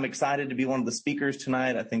I'm excited to be one of the speakers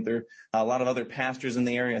tonight. I think there are a lot of other pastors in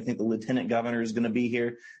the area. I think the lieutenant governor is going to be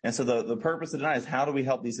here. And so the purpose of tonight is how do we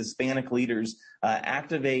help these Hispanic leaders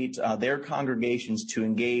activate their congregations to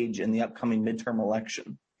engage in the upcoming midterm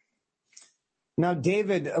election? Now,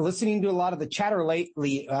 David, listening to a lot of the chatter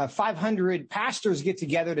lately, 500 pastors get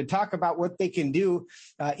together to talk about what they can do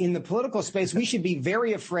in the political space. We should be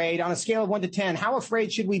very afraid. On a scale of 1 to 10, how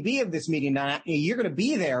afraid should we be of this meeting? Now, you're going to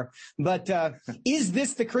be there, but is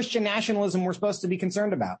this the Christian nationalism we're supposed to be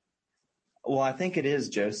concerned about? Well, I think it is,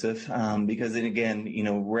 Joseph, because then again,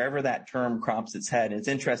 wherever that term crops its head, it's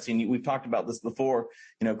interesting. We've talked about this before.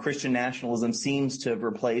 Christian nationalism seems to have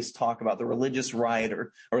replaced talk about the religious right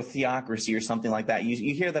or theocracy or something like that.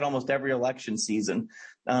 You hear that almost every election season.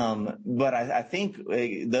 But I think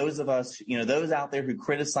those of us, those out there who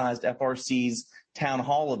criticized FRC's town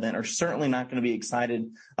hall event are certainly not going to be excited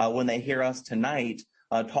when they hear us tonight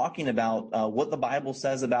talking about what the Bible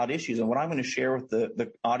says about issues. And what I'm going to share with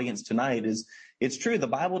the audience tonight is it's true. The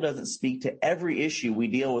Bible doesn't speak to every issue we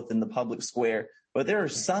deal with in the public square, but there are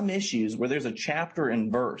some issues where there's a chapter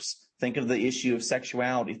and verse. Think of the issue of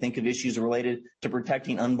sexuality. Think of issues related to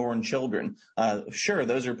protecting unborn children. Sure,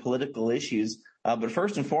 those are political issues. But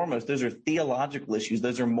first and foremost, those are theological issues.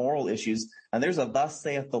 Those are moral issues. And there's a thus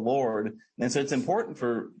saith the Lord. And so it's important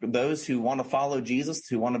for those who want to follow Jesus,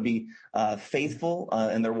 who want to be faithful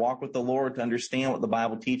in their walk with the Lord, to understand what the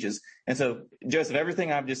Bible teaches. And so, Joseph,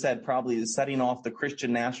 everything I've just said probably is setting off the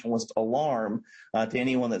Christian nationalist alarm to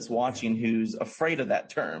anyone that's watching who's afraid of that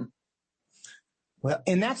term. Well,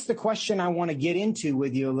 and that's the question I want to get into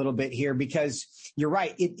with you a little bit here, because you're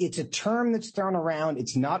right. It's a term that's thrown around.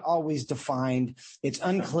 It's not always defined. It's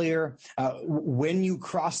unclear when you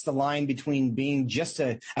cross the line between being just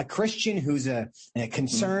a Christian who's a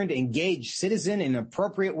concerned, engaged citizen in an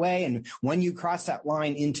appropriate way, and when you cross that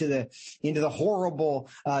line into the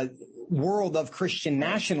horrible world of Christian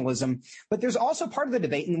nationalism. But there's also part of the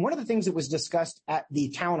debate, and one of the things that was discussed at the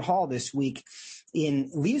town hall this week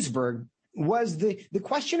in Leesburg was the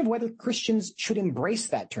question of whether Christians should embrace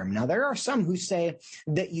that term. Now, there are some who say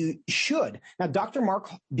that you should. Now, Dr. Mark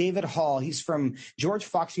David Hall, he's from George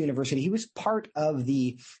Fox University. He was part of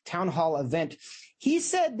the town hall event. He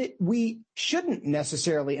said that we shouldn't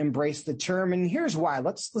necessarily embrace the term, and here's why.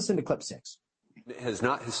 Let's listen to clip 6. It has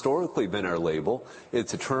not historically been our label.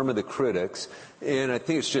 It's a term of the critics, and I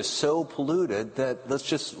think it's just so polluted that let's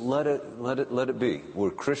just let it be. We're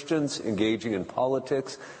Christians engaging in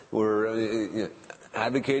politics. We're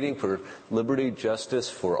advocating for liberty, justice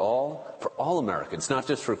for all Americans, not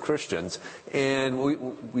just for Christians. And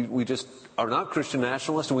we just are not Christian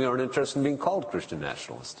nationalists, and we aren't interested in being called Christian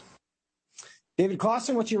nationalists. David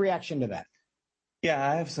Clausen, what's your reaction to that?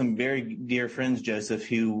 Yeah, I have some very dear friends, Joseph,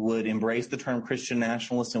 who would embrace the term Christian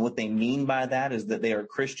nationalist. And what they mean by that is that they are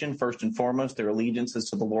Christian first and foremost. Their allegiance is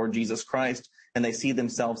to the Lord Jesus Christ, and they see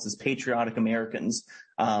themselves as patriotic Americans.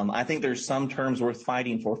 I think there's some terms worth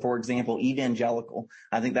fighting for. For example, evangelical.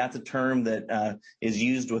 I think that's a term that is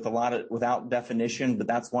used with without definition, but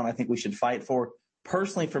that's one I think we should fight for.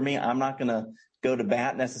 Personally, for me, I'm not going to go to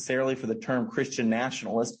bat necessarily for the term Christian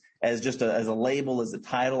nationalist as just as a label, as a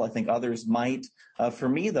title. I think others might. For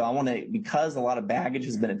me, though, because a lot of baggage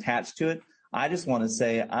has been attached to it, I just want to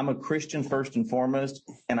say I'm a Christian first and foremost,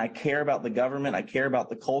 and I care about the government. I care about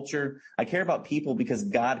the culture. I care about people because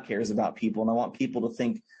God cares about people, and I want people to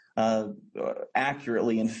think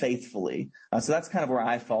accurately and faithfully. So that's kind of where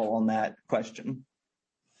I fall on that question.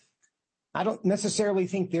 I don't necessarily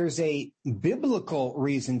think there's a biblical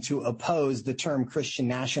reason to oppose the term Christian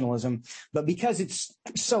nationalism, but because it's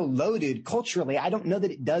so loaded culturally, I don't know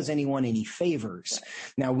that it does anyone any favors.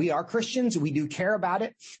 Now, we are Christians. We do care about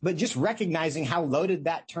it, but just recognizing how loaded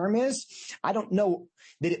that term is, I don't know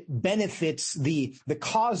that it benefits the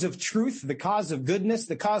cause of truth, the cause of goodness,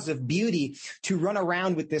 the cause of beauty to run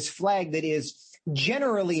around with this flag that is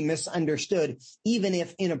generally misunderstood, even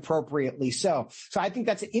if inappropriately so. So I think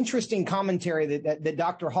that's an interesting commentary that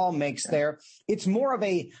Dr. Hall makes there. It's more of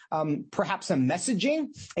a perhaps a messaging,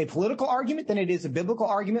 a political argument than it is a biblical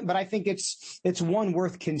argument, but I think it's one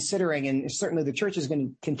worth considering, and certainly the church is going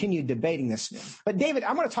to continue debating this. But David,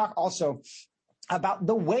 I want to talk also about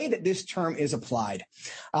the way that this term is applied.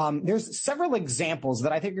 There's several examples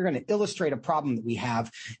that I think are going to illustrate a problem that we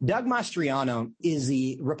have. Doug Mastriano is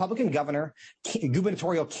the Republican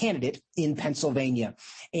gubernatorial candidate in Pennsylvania.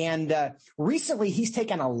 And recently he's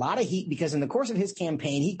taken a lot of heat because in the course of his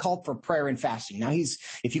campaign, he called for prayer and fasting. Now,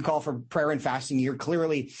 if you call for prayer and fasting, you're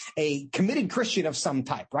clearly a committed Christian of some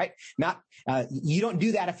type, right? You don't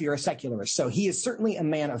do that if you're a secularist. So he is certainly a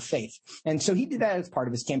man of faith. And so he did that as part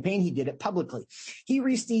of his campaign. He did it publicly. he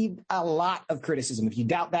received a lot of criticism. If you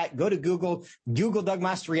doubt that, go to Google Doug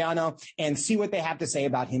Mastriano, and see what they have to say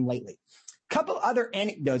about him lately. Couple other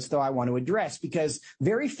anecdotes, though, I want to address, because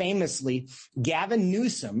very famously, Gavin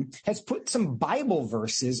Newsom has put some Bible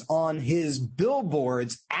verses on his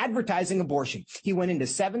billboards advertising abortion. He went into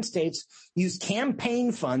 7 states, used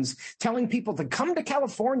campaign funds, telling people to come to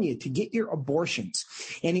California to get your abortions.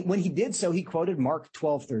 And when he did so, he quoted Mark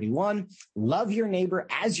 12:31, love your neighbor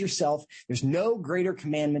as yourself. There's no greater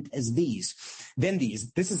commandment than these.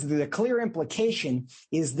 This is the clear implication,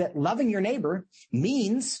 is that loving your neighbor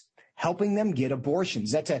means helping them get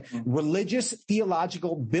abortions. That's a religious,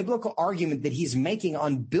 theological, biblical argument that he's making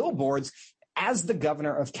on billboards as the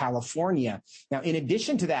governor of California. Now, in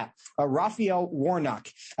addition to that, Raphael Warnock,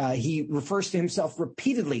 he refers to himself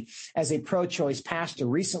repeatedly as a pro-choice pastor.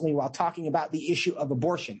 Recently, while talking about the issue of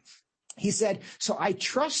abortion, he said, so I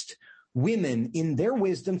trust women in their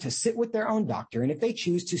wisdom to sit with their own doctor, and if they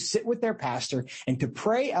choose to sit with their pastor and to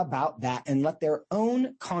pray about that and let their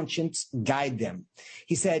own conscience guide them.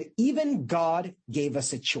 He said, even God gave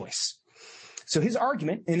us a choice. So his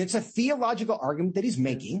argument, and it's a theological argument that he's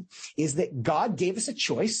making, is that God gave us a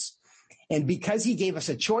choice, and because he gave us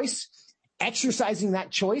a choice, exercising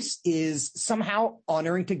that choice is somehow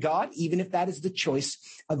honoring to God, even if that is the choice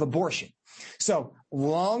of abortion. So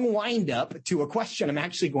long wind up to a question I'm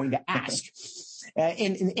actually going to ask.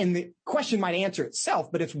 And the question might answer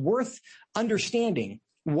itself, but it's worth understanding.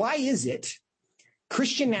 Why is it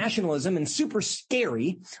Christian nationalism and super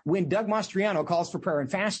scary when Doug Mastriano calls for prayer and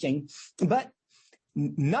fasting, but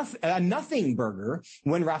nothing burger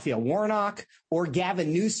when Raphael Warnock or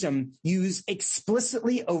Gavin Newsom use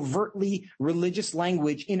explicitly, overtly religious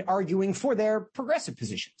language in arguing for their progressive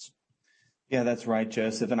positions? Yeah, that's right,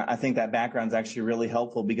 Joseph. And I think that background is actually really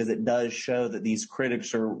helpful because it does show that these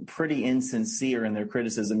critics are pretty insincere in their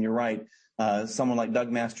criticism. You're right. Someone like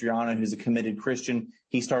Doug Mastriano, who's a committed Christian,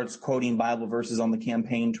 he starts quoting Bible verses on the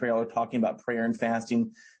campaign trail, talking about prayer and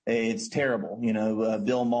fasting. It's terrible.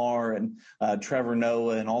 Bill Maher and Trevor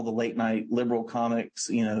Noah and all the late night liberal comics,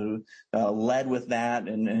 led with that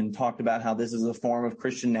and talked about how this is a form of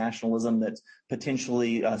Christian nationalism that's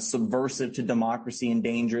potentially subversive to democracy and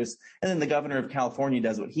dangerous. And then the governor of California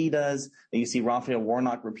does what he does. And you see Raphael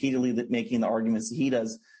Warnock repeatedly making the arguments that he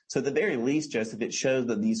does. So at the very least, Joseph, it shows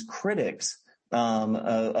that these critics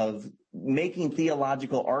of making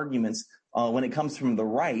theological arguments when it comes from the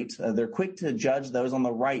right, they're quick to judge those on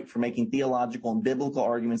the right for making theological and biblical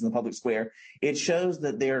arguments in the public square. It shows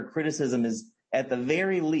that their criticism is, at the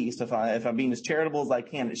very least, if I'm being as charitable as I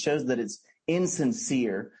can, it shows that it's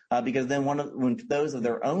insincere because then when those of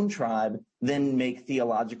their own tribe then make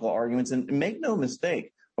theological arguments. And make no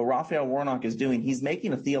mistake, what Raphael Warnock is doing, he's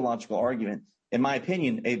making a theological argument, in my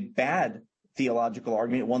opinion, a bad theological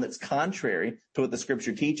argument, one that's contrary to what the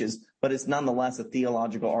scripture teaches, but it's nonetheless a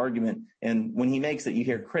theological argument. And when he makes it, you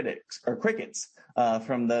hear crickets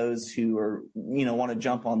from those who are, want to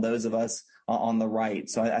jump on those of us on the right.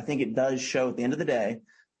 So I think it does show at the end of the day,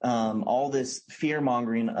 all this fear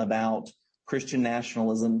mongering about Christian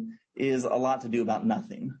nationalism is a lot to do about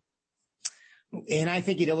nothing. And I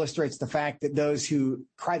think it illustrates the fact that those who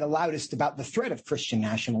cry the loudest about the threat of Christian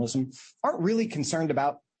nationalism aren't really concerned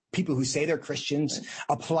about people who say they're Christians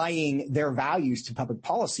applying their values to public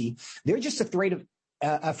policy. They're just afraid of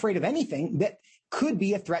anything that could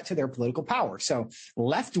be a threat to their political power. So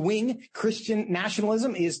left-wing Christian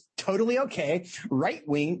nationalism is totally okay.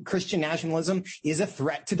 Right-wing Christian nationalism is a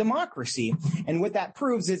threat to democracy. And what that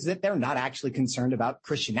proves is that they're not actually concerned about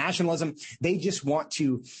Christian nationalism. They just want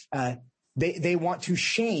to They want to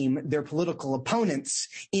shame their political opponents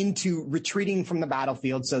into retreating from the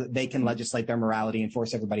battlefield so that they can legislate their morality and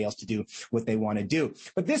force everybody else to do what they want to do.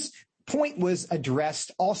 But this point was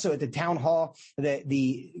addressed also at the town hall,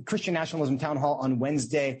 the Christian nationalism town hall on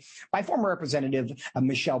Wednesday by former Representative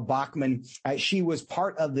Michelle Bachmann. She was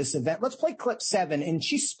part of this event. Let's play clip 7, and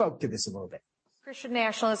she spoke to this a little bit. Christian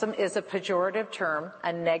nationalism is a pejorative term,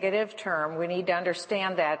 a negative term. We need to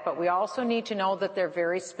understand that, but we also need to know that they're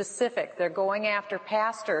very specific. They're going after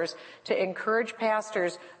pastors to encourage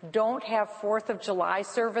pastors, don't have 4th of July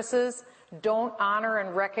services, don't honor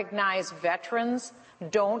and recognize veterans,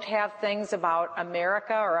 don't have things about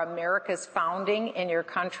America or America's founding in your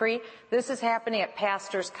country. This is happening at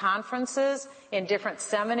pastors' conferences, in different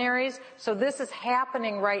seminaries. So this is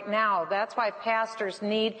happening right now. That's why pastors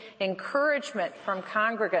need encouragement from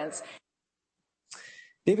congregants.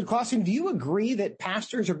 David Closson, do you agree that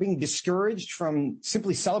pastors are being discouraged from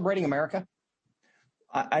simply celebrating America?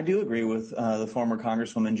 I do agree with the former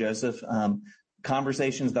Congresswoman Joseph.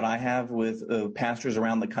 conversations that I have with pastors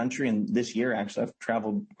around the country, and this year, actually, I've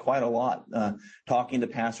traveled quite a lot talking to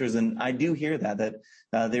pastors, and I do hear that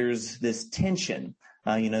there's this tension.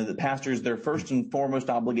 The pastors, their first and foremost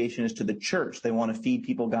obligation is to the church. They want to feed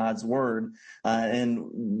people God's word.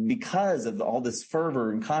 And because of all this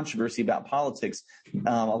fervor and controversy about politics,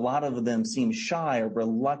 a lot of them seem shy or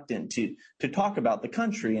reluctant to talk about the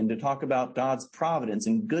country and to talk about God's providence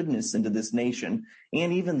and goodness into this nation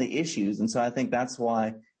and even the issues. And so I think that's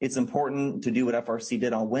why it's important to do what FRC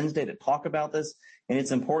did on Wednesday, to talk about this. And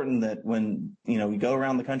it's important that when, we go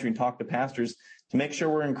around the country and talk to pastors, to make sure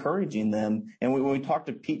we're encouraging them. And when we talk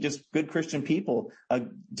to just good Christian people,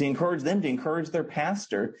 to encourage them to encourage their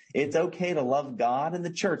pastor. It's okay to love God and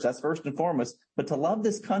the church. That's first and foremost. But to love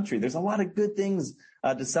this country, there's a lot of good things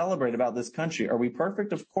to celebrate about this country. Are we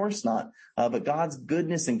perfect? Of course not. But God's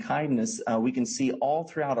goodness and kindness, we can see all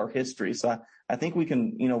throughout our history. So I think we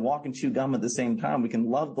can, walk and chew gum at the same time. We can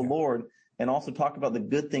love the Lord and also talk about the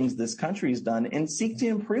good things this country has done and seek to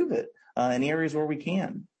improve it in areas where we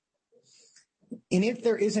can. And if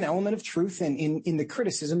there is an element of truth in the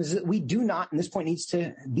criticism, is that we do not, and this point needs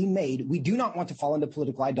to be made, we do not want to fall into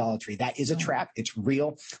political idolatry. That is a trap. It's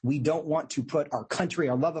real. We don't want to put our country,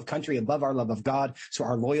 our love of country, above our love of God, so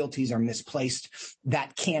our loyalties are misplaced.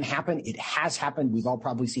 That can happen. It has happened. We've all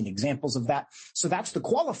probably seen examples of that. So that's the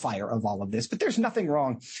qualifier of all of this. But there's nothing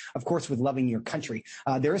wrong, of course, with loving your country.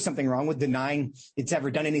 There is something wrong with denying it's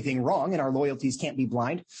ever done anything wrong, and our loyalties can't be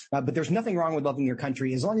blind. But there's nothing wrong with loving your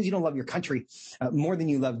country as long as you don't love your country more than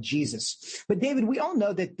you love Jesus. But David, we all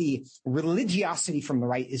know that the religiosity from the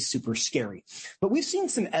right is super scary. But we've seen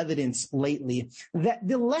some evidence lately that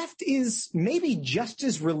the left is maybe just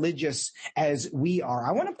as religious as we are.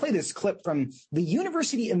 I want to play this clip from the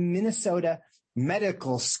University of Minnesota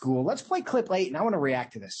Medical School. Let's play clip 8, and I want to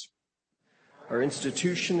react to this. Our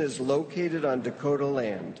institution is located on Dakota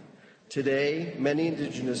land. Today, many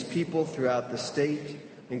indigenous people throughout the state,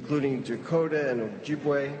 including Dakota and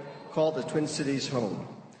Ojibwe, call the Twin Cities home.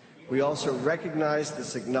 We also recognize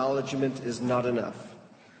this acknowledgement is not enough.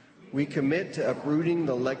 We commit to uprooting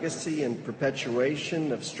the legacy and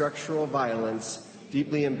perpetuation of structural violence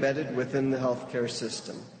deeply embedded within the healthcare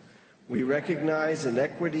system. We recognize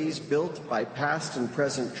inequities built by past and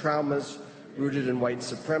present traumas rooted in white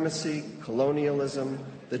supremacy, colonialism,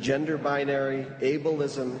 the gender binary,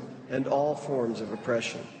 ableism, and all forms of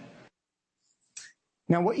oppression.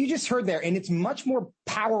 Now, what you just heard there, and it's much more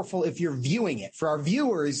powerful if you're viewing it. For our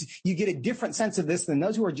viewers, you get a different sense of this than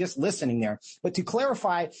those who are just listening there. But to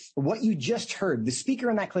clarify what you just heard, the speaker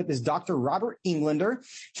in that clip is Dr. Robert Englander.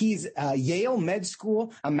 He's Yale Med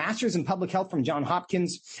School, a master's in public health from Johns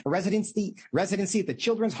Hopkins, a residency at the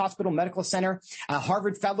Children's Hospital Medical Center, a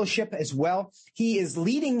Harvard fellowship as well. He is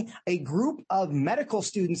leading a group of medical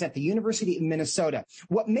students at the University of Minnesota.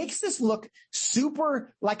 What makes this look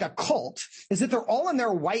super like a cult is that they're all in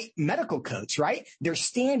their white medical coats, right? They're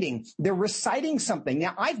standing, they're reciting something.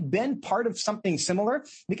 Now, I've been part of something similar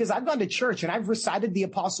because I've gone to church and I've recited the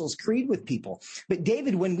Apostles' Creed with people. But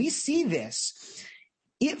David, when we see this,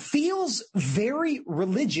 it feels very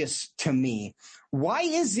religious to me. Why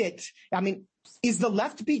is it? I mean, is the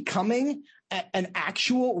left becoming an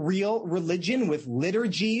actual real religion with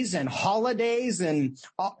liturgies and holidays and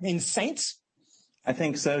saints? I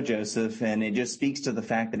think so, Joseph, and it just speaks to the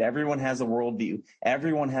fact that everyone has a worldview.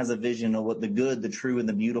 Everyone has a vision of what the good, the true, and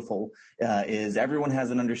the beautiful is. Everyone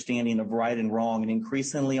has an understanding of right and wrong, and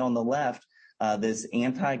increasingly on the left, this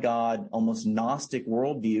anti-God, almost Gnostic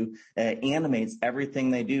worldview animates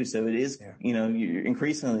everything they do. So it is,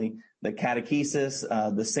 increasingly the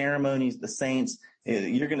catechesis, the ceremonies, the saints,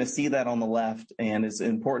 you're going to see that on the left, and it's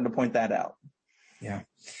important to point that out. Yeah.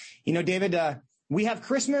 David, we have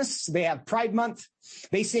Christmas. They have Pride Month.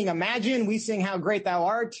 They sing Imagine. We sing How Great Thou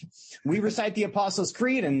Art. We recite the Apostles'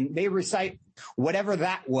 Creed, and they recite whatever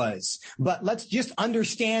that was. But let's just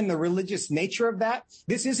understand the religious nature of that.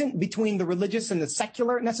 This isn't between the religious and the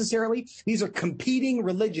secular necessarily. These are competing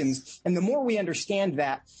religions. And the more we understand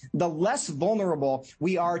that, the less vulnerable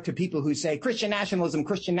we are to people who say Christian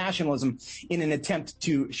nationalism in an attempt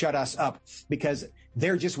to shut us up, because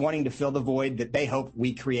they're just wanting to fill the void that they hope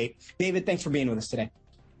we create. David, thanks for being with us today.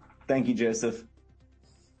 Thank you, Joseph.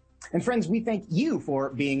 And friends, we thank you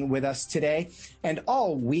for being with us today and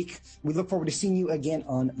all week. We look forward to seeing you again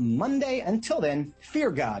on Monday. Until then,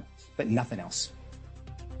 fear God, but nothing else.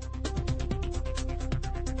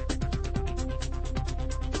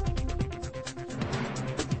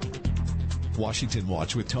 Washington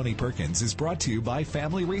Watch with Tony Perkins is brought to you by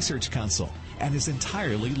Family Research Council and is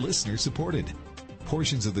entirely listener-supported.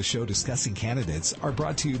 Portions of the show discussing candidates are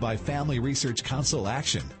brought to you by Family Research Council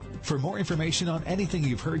Action, For more information on anything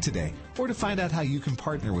you've heard today, or to find out how you can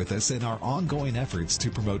partner with us in our ongoing efforts to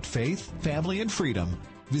promote faith, family, and freedom,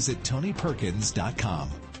 visit TonyPerkins.com.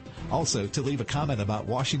 Also, to leave a comment about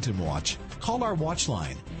Washington Watch, call our watch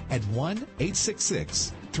line at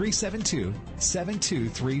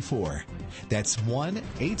 1-866-372-7234. That's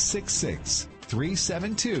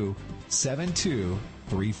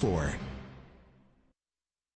 1-866-372-7234.